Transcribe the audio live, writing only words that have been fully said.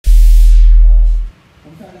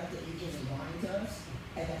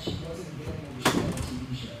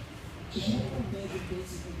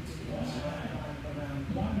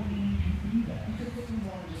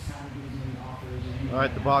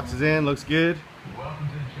Alright, the box is in, looks good.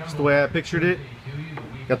 Just the way I pictured it.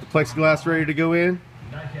 Got the plexiglass ready to go in.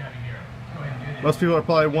 Most people are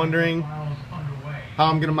probably wondering how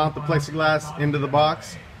I'm going to mount the plexiglass into the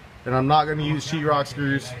box. And I'm not going to use sheetrock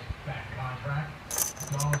screws.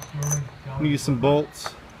 I'm going to use some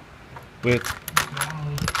bolts with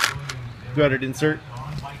threaded insert.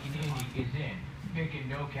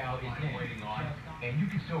 And you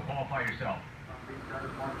can still qualify yourself.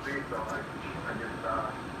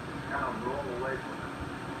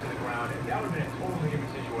 To the ground, and that would have been a totally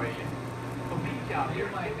different situation. But peek out, you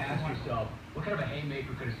might ask yourself, what kind of a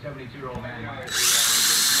haymaker could a 72-year-old man have?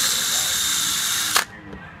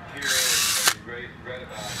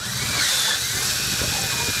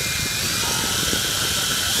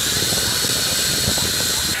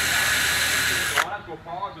 We'll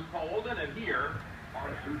pause with Paul Olden, and here are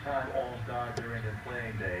the two-time All-Star during his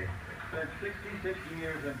playing days. Spent 66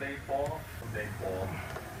 years in baseball. His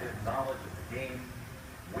knowledge of the game,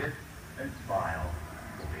 wit, and smile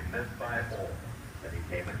will be missed by all that he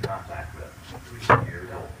came in contact with 3 years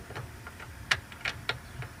old.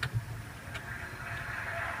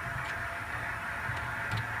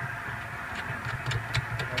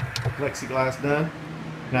 Plexiglass done.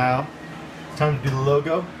 Now it's time to do the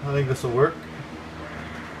logo. I think this will work.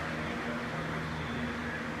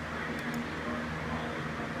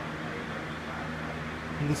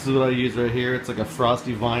 This is what I use right here. It's like a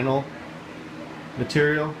frosty vinyl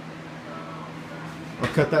material. I'll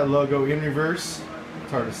cut that logo in reverse.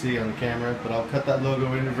 It's hard to see on the camera, but I'll cut that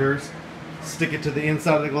logo in reverse, stick it to the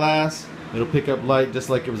inside of the glass. It'll pick up light just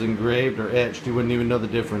like it was engraved or etched. You wouldn't even know the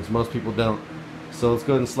difference. Most people don't. So let's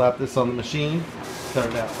go ahead and slap this on the machine, cut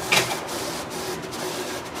it out.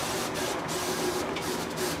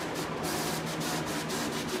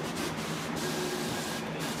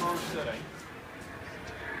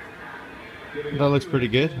 That looks pretty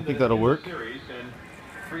good. I think that'll work.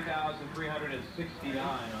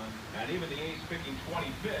 3,369 and even the A's picking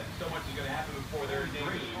 25th. So much is going to happen before they're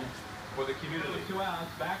green for the community. 2 outs,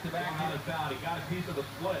 back-to-back hit us out. He got a piece of the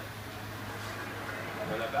split.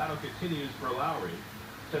 And the battle continues for Lowry.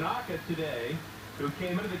 Tanaka today, who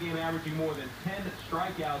came into the game averaging more than 10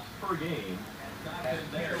 strikeouts per game, has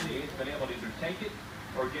barely been able to either take it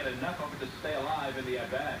or get enough of it to stay alive in the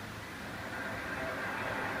at-bat.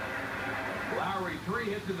 Lowry 3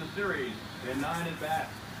 hits in the series in 9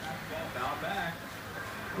 at-bats. Foul back.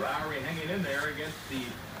 Lowry hanging in there against the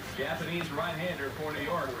Japanese right-hander for New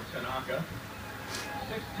York for Tanaka.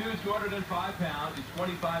 6'2", 205 pounds. He's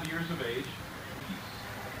 25 years of age.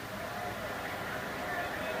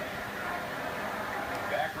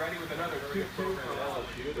 Back ready with another 2-2 for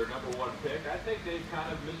LSU, their #1 pick. I think they've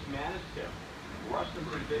kind of mismanaged him. Rushed him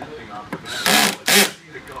pretty big. Off the bat.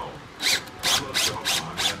 To go. Carlos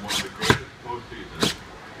Beltran had one of the greatest postseasons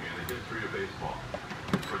in the history of baseball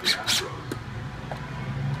for the Astros.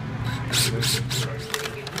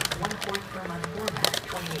 1 course per month format,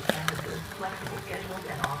 28 campuses, flexible schedules,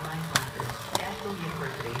 and online classes. National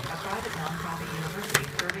University, a private nonprofit university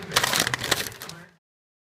serving the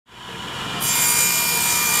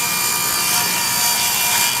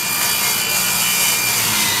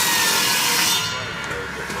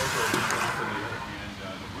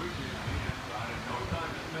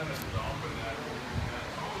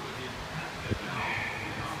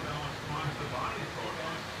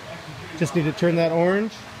Just need to turn that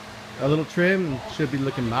orange, a little trim, and should be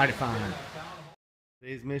looking mighty fine.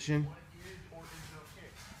 Today's mission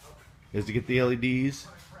is to get the LEDs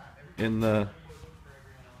in the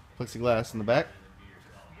plexiglass in the back.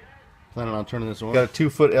 Planning on turning this on. Got a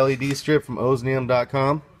 2-foot LED strip from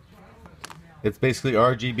osnium.com. It's basically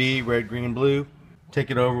RGB, red, green, blue.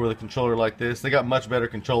 Take it over with a controller like this. They got much better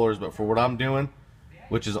controllers, but for what I'm doing,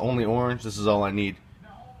 which is only orange, this is all I need.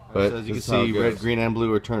 But as you can see, red, green, and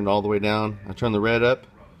blue are turned all the way down. I turn the red up,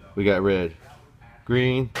 we got red.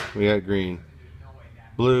 Green, we got green.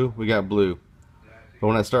 Blue, we got blue. But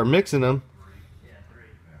when I start mixing them,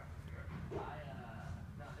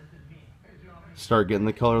 start getting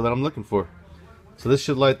the color that I'm looking for. So this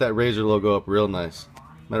should light that Razor logo up real nice.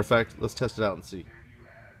 Matter of fact, let's test it out and see.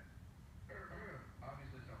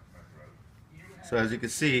 So as you can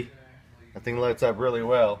see, that thing lights up really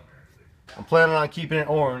well. I'm planning on keeping it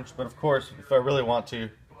orange, but of course, if I really want to.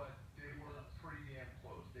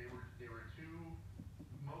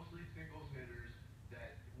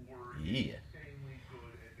 Yeah.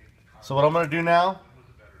 So what I'm going to do now,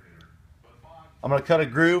 I'm going to cut a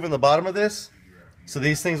groove in the bottom of this, so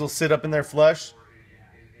these things will sit up in there flush.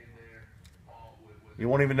 You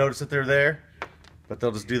won't even notice that they're there, but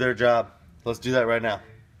they'll just do their job. Let's do that right now.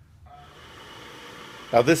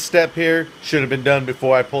 Now this step here should have been done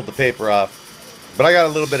before I pulled the paper off, but I got a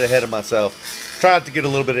little bit ahead of myself. Try not to get a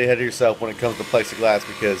little bit ahead of yourself when it comes to plexiglass,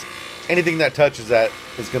 because anything that touches that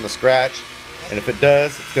is going to scratch, and if it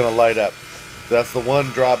does, it's going to light up. So that's the one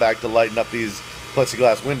drawback to lighting up these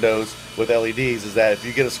plexiglass windows with LEDs, is that if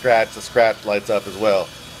you get a scratch, the scratch lights up as well.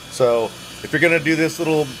 So if you're going to do this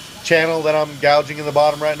little channel that I'm gouging in the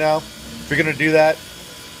bottom right now, if you're going to do that,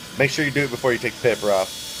 make sure you do it before you take the paper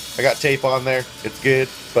off. I got tape on there, it's good,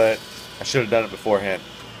 but I should have done it beforehand.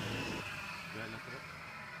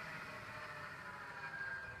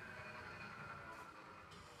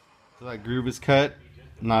 So that groove is cut.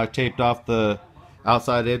 Now I've taped off the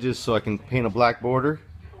outside edges so I can paint a black border.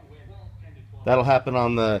 That'll happen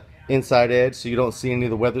on the inside edge so you don't see any of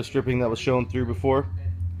the weather stripping that was shown through before.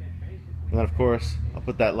 And then of course I'll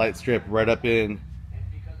put that light strip right up in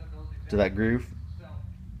to that groove,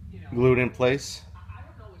 glue it in place.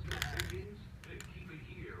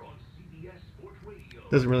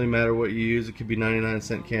 Doesn't really matter what you use, it could be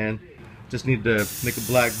 99-cent can. Just need to make a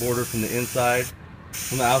black border from the inside.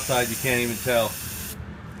 From the outside you can't even tell.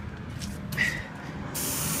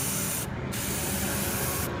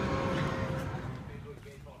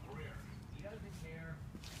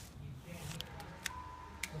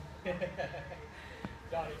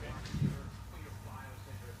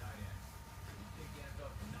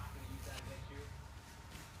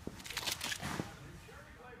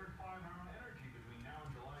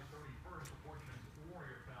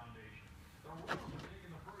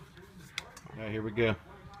 Alright, here we go.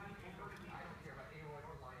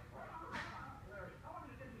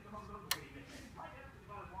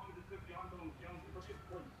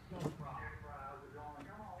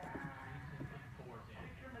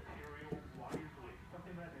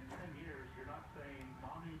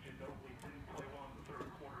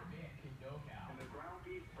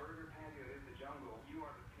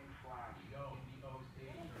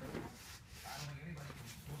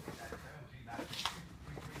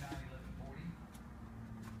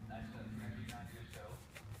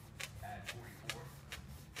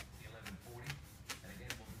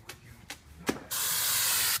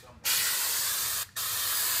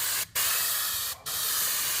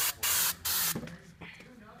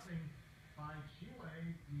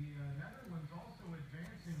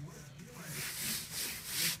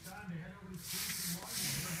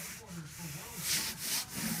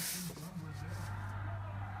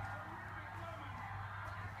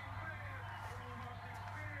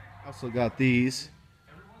 Also got these,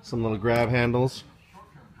 some little grab handles.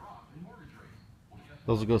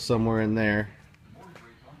 Those will go somewhere in there.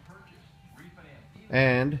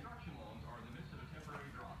 And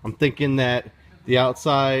I'm thinking that the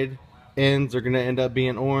outside ends are going to end up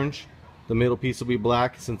being orange. The middle piece will be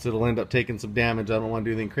black, since it'll end up taking some damage. I don't want to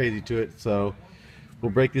do anything crazy to it, so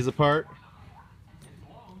we'll break these apart,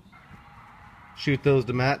 shoot those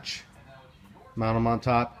to match, mount them on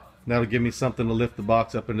top. That'll give me something to lift the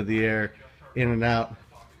box up into the air, in and out,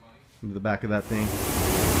 into the back of that thing.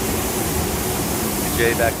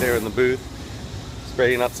 Jay back there in the booth,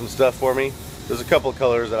 spraying up some stuff for me. There's a couple of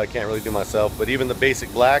colors that I can't really do myself, but even the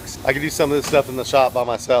basic blacks, I can do some of this stuff in the shop by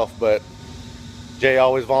myself, but Jay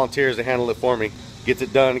always volunteers to handle it for me. Gets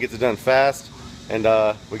it done fast, and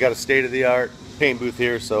we got a state-of-the-art paint booth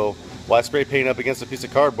here, so why spray paint up against a piece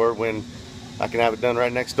of cardboard when I can have it done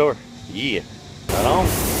right next door? Yeah, right on.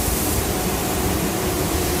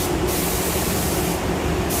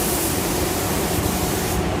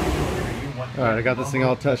 Alright, I got this thing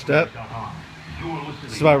all touched up.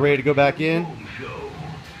 Just about ready to go back in.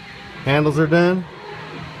 Handles are done.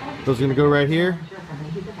 Those are going to go right here.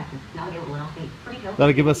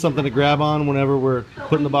 That'll give us something to grab on whenever we're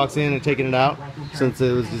putting the box in and taking it out, since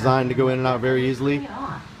it was designed to go in and out very easily.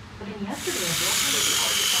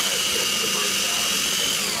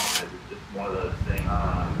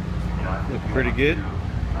 Look pretty good. You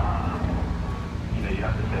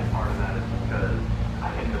have to say part of that is because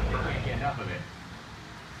I can't get enough of it.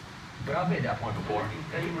 But I've made that point before.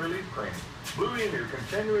 Pain relief cream. Blue in your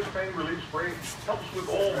continuous pain relief spray helps with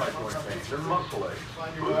all my joint pains and muscle aches.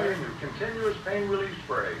 Blue in your continuous pain relief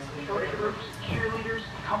spray. Groups, cheerleaders,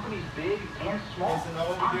 companies big and small.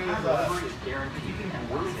 On-time delivery is guaranteed, and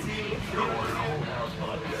we're in ship your order whole house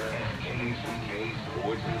like KCK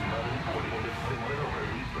Sports and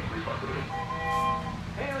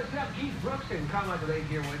Hey, what's up? Keith Brooks and Carmichael Lake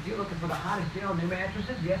here with you. Looking for the hottest deal on new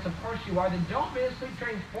mattresses? Yes, of course you are. Then don't miss Sleep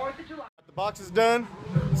Train's 4th of July. The box is done.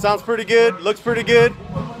 Sounds pretty good. Looks pretty good.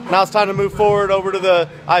 Now it's time to move forward over to the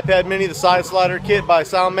iPad Mini, the side slider kit by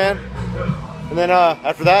Soundman. And then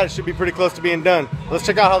after that, it should be pretty close to being done. Let's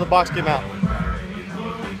check out how the box came out.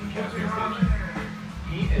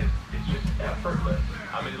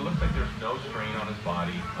 no strain on his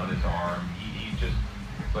body, on his arm. He just,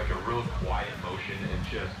 like a real quiet motion and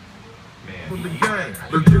just, man. The game,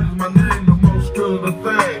 legit is my name, the most good of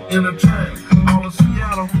the thing in a chain. All in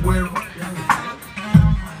Seattle, where it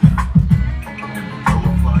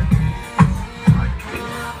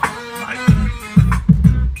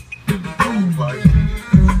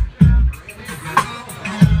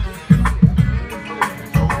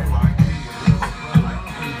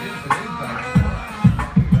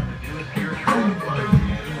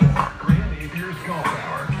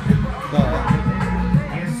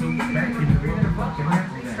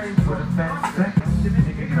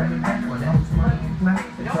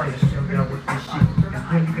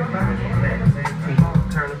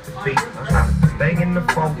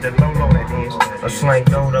a slang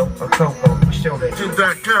dodo, a coco, show that.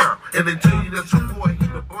 .com, and they tell you that's your boy, he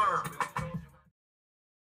the bomb.